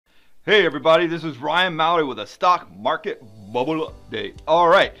Hey everybody, this is Ryan Mallory with a stock market bubble update. All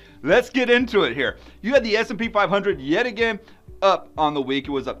right, let's get into it here. You had the S&P 500 yet again up on the week. It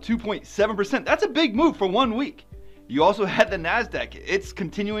was up 2.7%. That's a big move for 1 week. You also had the Nasdaq. It's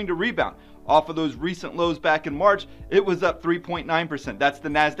continuing to rebound. Off of those recent lows back in March, it was up 3.9%. That's the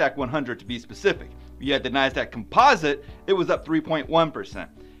Nasdaq 100 to be specific. You had the Nasdaq Composite, it was up 3.1%.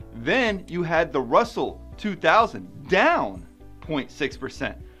 Then you had the Russell 2000 down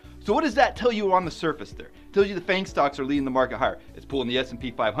 0.6%. So what does that tell you on the surface there? It tells you the FANG stocks are leading the market higher. It's pulling the S&P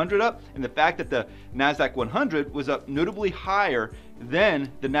 500 up, and the fact that the Nasdaq 100 was up notably higher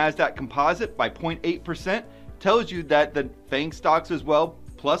than the Nasdaq Composite by 0.8% tells you that the FANG stocks as well,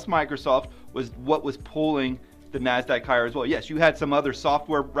 plus Microsoft, was what was pulling the Nasdaq higher as well. Yes, you had some other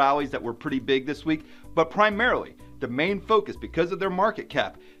software rallies that were pretty big this week, but primarily the main focus, because of their market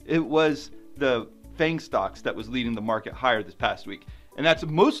cap, it was the FANG stocks that was leading the market higher this past week. And that's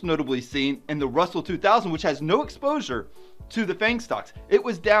most notably seen in the Russell 2000, which has no exposure to the FANG stocks. It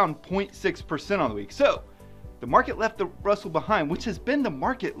was down 0.6% on the week. So the market left the Russell behind, which has been the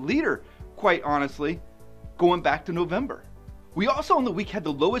market leader, quite honestly, going back to November. We also on the week had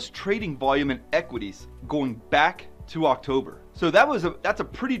the lowest trading volume in equities going back to October. So that's a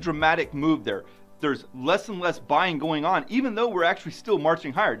pretty dramatic move there. There's less and less buying going on, even though we're actually still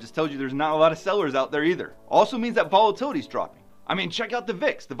marching higher. It just tells you there's not a lot of sellers out there either. Also means that volatility is dropping. I mean, check out the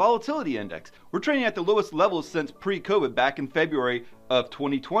VIX, the Volatility Index. We're trading at the lowest levels since pre-COVID back in February of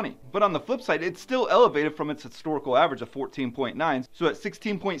 2020. But on the flip side, it's still elevated from its historical average of 14.9. So at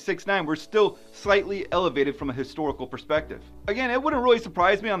 16.69, we're still slightly elevated from a historical perspective. Again, it wouldn't really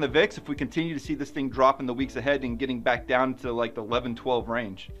surprise me on the VIX if we continue to see this thing drop in the weeks ahead and getting back down to like the 11, 12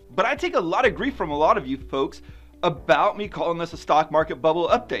 range. But I take a lot of grief from a lot of you folks about me calling this a stock market bubble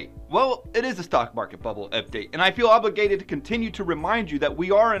update. Well, it is a stock market bubble update, and I feel obligated to continue to remind you that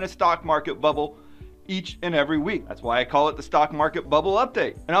we are in a stock market bubble each and every week. That's why I call it the stock market bubble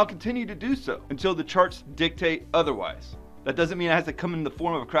update, and I'll continue to do so until the charts dictate otherwise. That doesn't mean it has to come in the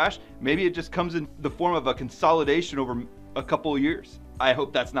form of a crash. Maybe it just comes in the form of a consolidation over a couple of years. I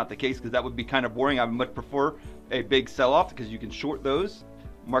hope that's not the case, because that would be kind of boring. I would much prefer a big sell-off because you can short those.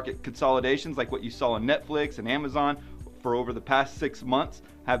 Market consolidations like what you saw on Netflix and Amazon for over the past 6 months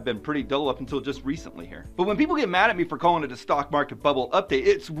have been pretty dull up until just recently here. But when people get mad at me for calling it a stock market bubble update,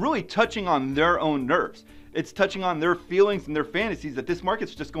 it's really touching on their own nerves. It's touching on their feelings and their fantasies that this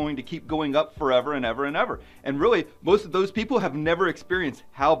market's just going to keep going up forever and ever and ever. And really, most of those people have never experienced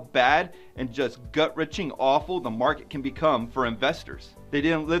how bad and just gut-wrenching awful the market can become for investors. They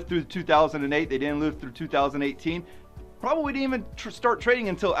didn't live through 2008, they didn't live through 2018. Probably didn't even start trading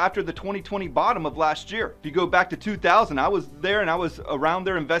until after the 2020 bottom of last year. If you go back to 2000, I was there and I was around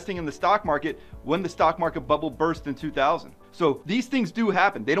there investing in the stock market when the stock market bubble burst in 2000. So these things do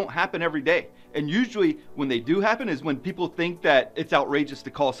happen. They don't happen every day. And usually when they do happen is when people think that it's outrageous to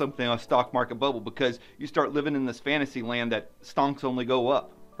call something a stock market bubble, because you start living in this fantasy land that stonks only go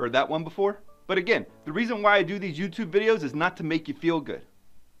up. Heard that one before? But again, the reason why I do these YouTube videos is not to make you feel good.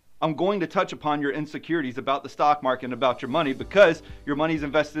 I'm going to touch upon your insecurities about the stock market and about your money, because your money's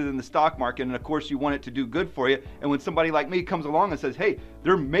invested in the stock market, and of course you want it to do good for you. And when somebody like me comes along and says, hey,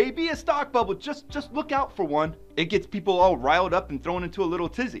 there may be a stock bubble, just look out for one, it gets people all riled up and thrown into a little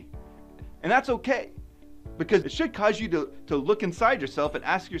tizzy. And that's okay, because it should cause you to look inside yourself and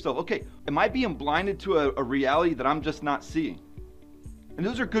ask yourself, okay, am I being blinded to a reality that I'm just not seeing? And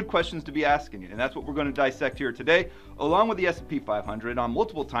those are good questions to be asking you, and that's what we're going to dissect here today, along with the S&P 500 on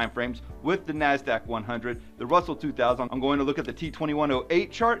multiple time frames, with the Nasdaq 100, the Russell 2000. I'm going to look at the T2108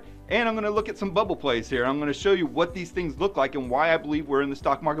 chart, and I'm going to look at some bubble plays here. I'm going to show you what these things look like and why I believe we're in the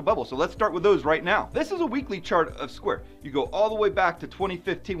stock market bubble. So let's start with those right now. This is a weekly chart of Square. You go all the way back to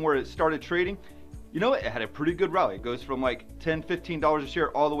 2015 where it started trading. You know what? It had a pretty good rally. It goes from like $10, $15 a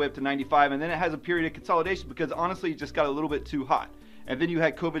share all the way up to 95, and then it has a period of consolidation because honestly it just got a little bit too hot. And then you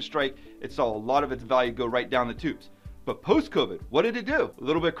had COVID strike. It saw a lot of its value go right down the tubes. But post-COVID, what did it do? A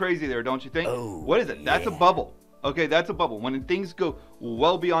little bit crazy there, don't you think? Oh, what is it? That's a bubble. Okay, that's a bubble. When things go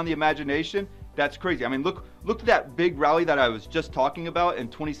well beyond the imagination, that's crazy. I mean, look at that big rally that I was just talking about in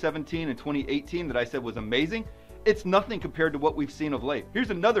 2017 and 2018 that I said was amazing. It's nothing compared to what we've seen of late. Here's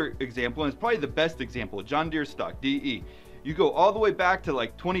another example, and it's probably the best example, John Deere stock, DE. You go all the way back to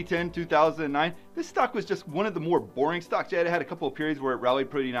like 2010, 2009. This stock was just one of the more boring stocks. Yeah, it had a couple of periods where it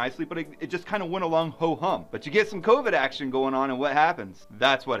rallied pretty nicely, but it just kind of went along ho-hum. But you get some COVID action going on, and what happens?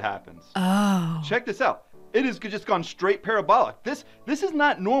 That's what happens. Oh. Check this out. It has just gone straight parabolic. This is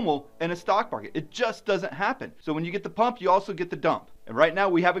not normal in a stock market. It just doesn't happen. So when you get the pump, you also get the dump. And right now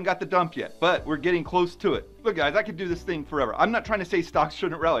we haven't got the dump yet, but we're getting close to it. Look guys, I could do this thing forever. I'm not trying to say stocks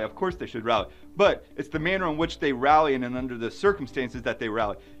shouldn't rally. Of course they should rally, but it's the manner in which they rally and under the circumstances that they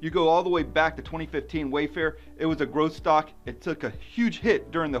rally. You go all the way back to 2015 Wayfair. It was a growth stock. It took a huge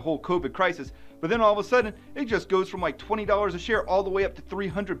hit during the whole COVID crisis, but then all of a sudden it just goes from like $20 a share all the way up to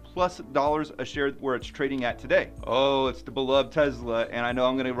 $300+ a share where it's trading at today. Oh, it's the beloved Tesla, and I know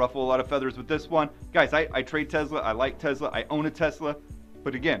I'm going to ruffle a lot of feathers with this one. Guys, I trade Tesla. I like Tesla. I own a Tesla.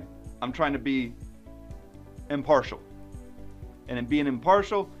 But again, I'm trying to be impartial. And in being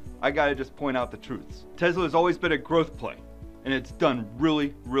impartial, I got to just point out the truths. Tesla has always been a growth play, and it's done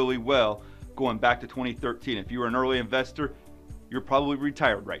really, really well going back to 2013. If you were an early investor, you're probably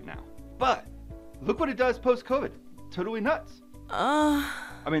retired right now. But look what it does post-COVID. Totally nuts. I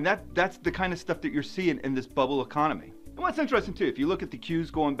mean, that's the kind of stuff that you're seeing in this bubble economy. And what's interesting too, if you look at the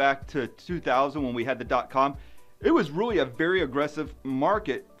Qs going back to 2000 when we had the .com, it was really a very aggressive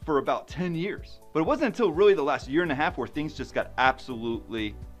market for about 10 years. But it wasn't until really the last year and a half where things just got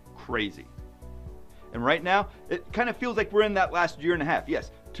absolutely crazy. And right now, it kind of feels like we're in that last year and a half. Yes,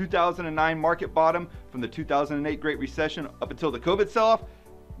 2009 market bottom from the 2008 Great Recession up until the COVID sell-off,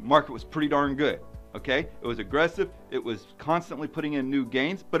 market was pretty darn good. Okay, it was aggressive, it was constantly putting in new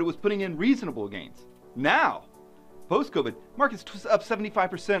gains, but it was putting in reasonable gains. Now, post-COVID, market's up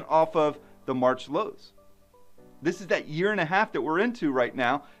 75% off of the March lows. This is that year and a half that we're into right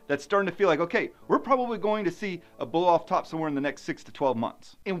now that's starting to feel like, okay, we're probably going to see a blow off top somewhere in the next 6 to 12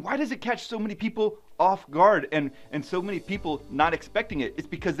 months. And why does it catch so many people off guard and so many people not expecting it? It's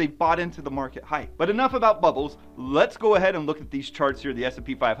because they bought into the market hype. But enough about bubbles. Let's go ahead and look at these charts here, the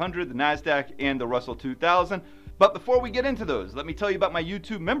S&P 500, the Nasdaq, and the Russell 2000. But before we get into those, let me tell you about my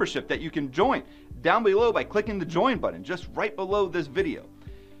YouTube membership that you can join down below by clicking the join button just right below this video.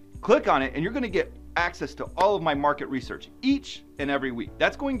 Click on it and you're going to get access to all of my market research each and every week.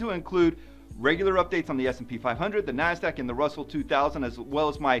 That's going to include regular updates on the S&P 500, the Nasdaq, and the Russell 2000, as well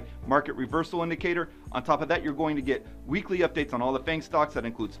as my market reversal indicator. On top of that, you're going to get weekly updates on all the FANG stocks. That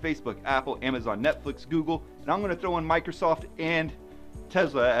includes Facebook, Apple, Amazon, Netflix, Google, and I'm going to throw in Microsoft and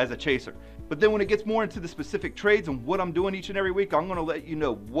Tesla as a chaser. But then when it gets more into the specific trades and what I'm doing each and every week, I'm going to let you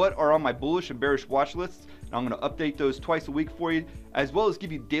know what are on my bullish and bearish watch lists. And I'm going to update those twice a week for you, as well as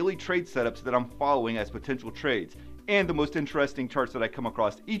give you daily trade setups that I'm following as potential trades and the most interesting charts that I come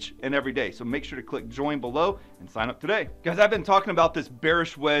across each and every day. So make sure to click join below and sign up today. Guys, I've been talking about this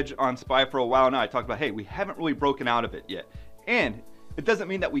bearish wedge on SPY for a while now. I talked about, hey, we haven't really broken out of it yet. And it doesn't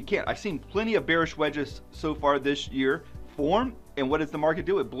mean that we can't. I've seen plenty of bearish wedges so far this year form. And what does the market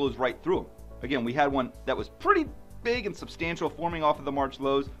do? It blows right through them. Again, we had one that was pretty big and substantial forming off of the March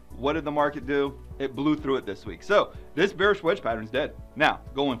lows. What did the market do? It blew through it this week. So this bearish wedge pattern is dead. Now,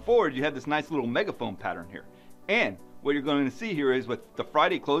 going forward, you have this nice little megaphone pattern here. And what you're going to see here is with the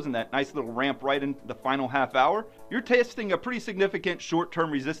Friday close and that nice little ramp right in the final half hour, you're testing a pretty significant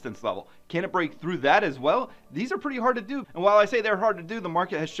short-term resistance level. Can it break through that as well? These are pretty hard to do. And while I say they're hard to do, the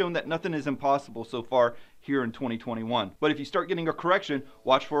market has shown that nothing is impossible so far here in 2021. But if you start getting a correction,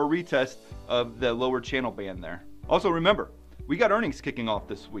 watch for a retest of the lower channel band there. Also remember, we got earnings kicking off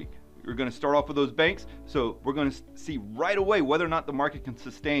this week. We're going to start off with those banks, so we're going to see right away whether or not the market can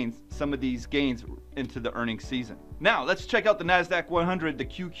sustain some of these gains into the earnings season. Now, let's check out the Nasdaq 100, the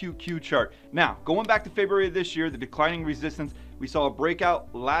QQQ chart. Now, going back to February of this year, the declining resistance, we saw a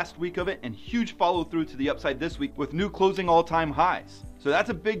breakout last week of it and huge follow through to the upside this week with new closing all-time highs. So that's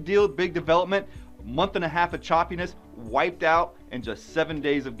a big deal, big development. A month and a half of choppiness wiped out in just 7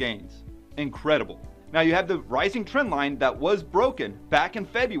 days of gains. Incredible. Now you have the rising trend line that was broken back in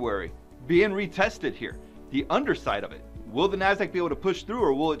February being retested here. The underside of it. Will the Nasdaq be able to push through,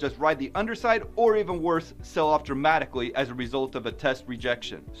 or will it just ride the underside, or even worse, sell off dramatically as a result of a test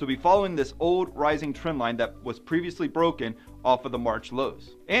rejection? So be following this old rising trend line that was previously broken off of the March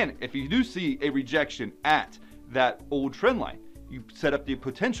lows. And if you do see a rejection at that old trend line, you set up the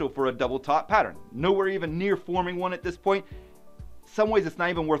potential for a double top pattern. Nowhere even near forming one at this point. Some ways it's not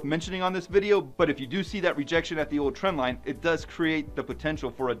even worth mentioning on this video, but if you do see that rejection at the old trend line, it does create the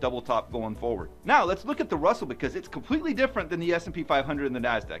potential for a double top going forward. Now let's look at the Russell, because it's completely different than the S&P 500 and the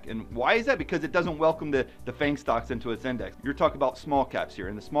Nasdaq. And why is that? Because it doesn't welcome the FANG stocks into its index. You're talking about small caps here,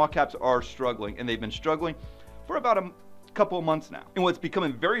 and the small caps are struggling, and they've been struggling for about a couple of months now. And what's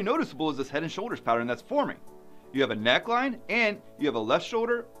becoming very noticeable is this head and shoulders pattern that's forming. You have a neckline and you have a left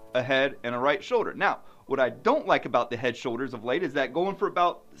shoulder, a head, and a right shoulder. Now, what I don't like about the head shoulders of late is that going for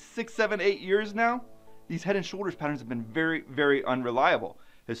about 6, 7, 8 years now, these head and shoulders patterns have been very, very unreliable.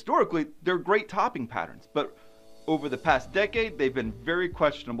 Historically, they're great topping patterns, but over the past decade, they've been very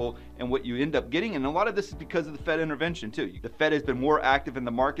questionable in what you end up getting, and a lot of this is because of the Fed intervention too. The Fed has been more active in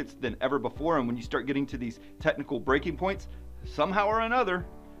the markets than ever before, and when you start getting to these technical breaking points, somehow or another,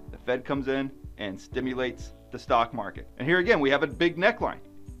 the Fed comes in and stimulates the stock market. And here again, we have a big neckline.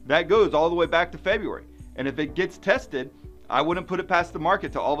 That goes all the way back to February. And if it gets tested, I wouldn't put it past the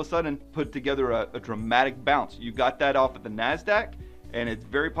market to all of a sudden put together a dramatic bounce. You got that off of the Nasdaq, and it's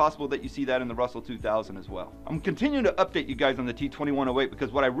very possible that you see that in the Russell 2000 as well. I'm continuing to update you guys on the T2108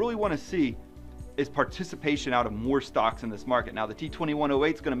 because what I really want to see is participation out of more stocks in this market. Now, the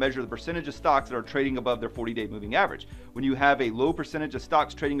T2108 is going to measure the percentage of stocks that are trading above their 40-day moving average. When you have a low percentage of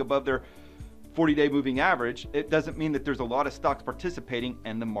stocks trading above their 40-day moving average, it doesn't mean that there's a lot of stocks participating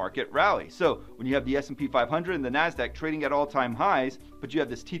in the market rally. So when you have the S&P 500 and the Nasdaq trading at all-time highs, but you have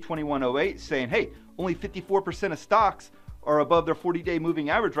this T2108 saying, hey, only 54% of stocks are above their 40-day moving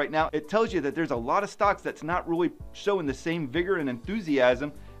average right now, it tells you that there's a lot of stocks that's not really showing the same vigor and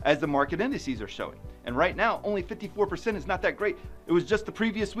enthusiasm as the market indices are showing. And right now, only 54% is not that great. It was just the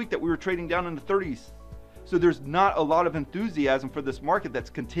previous week that we were trading down in the 30s. So there's not a lot of enthusiasm for this market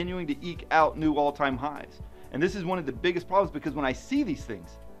that's continuing to eke out new all-time highs. And this is one of the biggest problems because when I see these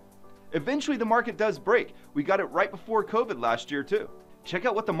things, eventually the market does break. We got it right before COVID last year too. Check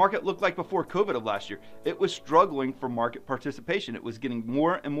out what the market looked like before COVID of last year. It was struggling for market participation. It was getting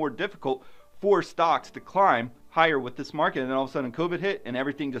more and more difficult for stocks to climb higher with this market, and then all of a sudden COVID hit and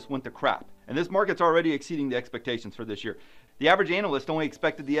everything just went to crap. And this market's already exceeding the expectations for this year. The average analyst only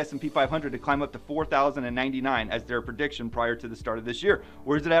expected the S&P 500 to climb up to 4,099 as their prediction prior to the start of this year.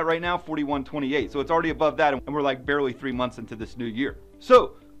 Where is it at right now? 4128. So it's already above that, and we're like barely 3 months into this new year.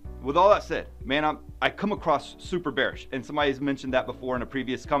 So with all that said, man, I come across super bearish, and somebody has mentioned that before in a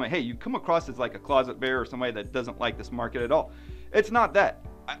previous comment. Hey, you come across as like a closet bear or somebody that doesn't like this market at all. It's not that.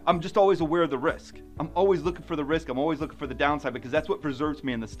 I'm just always aware of the risk. I'm always looking for the risk. I'm always looking for the downside because that's what preserves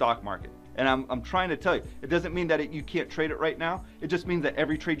me in the stock market. And I'm trying to tell you, it doesn't mean that you can't trade it right now. It just means that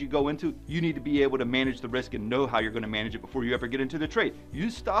every trade you go into, you need to be able to manage the risk and know how you're going to manage it before you ever get into the trade.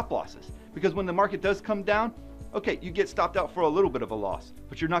 Use stop losses because when the market does come down, okay, you get stopped out for a little bit of a loss,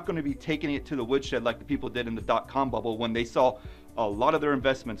 but you're not going to be taking it to the woodshed like the people did in the dot-com bubble when they saw a lot of their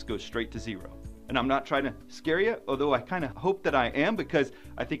investments go straight to zero. And I'm not trying to scare you, although I kind of hope that I am, because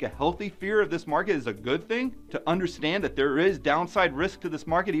I think a healthy fear of this market is a good thing, to understand that there is downside risk to this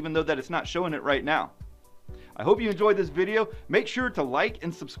market, even though that it's not showing it right now. I hope you enjoyed this video. Make sure to like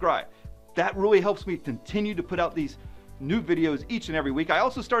and subscribe. That really helps me continue to put out these new videos each and every week. I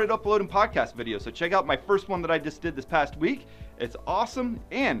also started uploading podcast videos, so check out my first one that I just did this past week. It's awesome,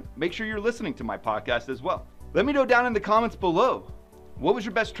 and make sure you're listening to my podcast as well. Let me know down in the comments below, what was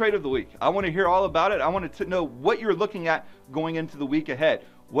your best trade of the week? I want to hear all about it. I wanted to know what you're looking at going into the week ahead.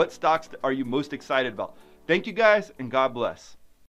 What stocks are you most excited about? Thank you guys, and God bless.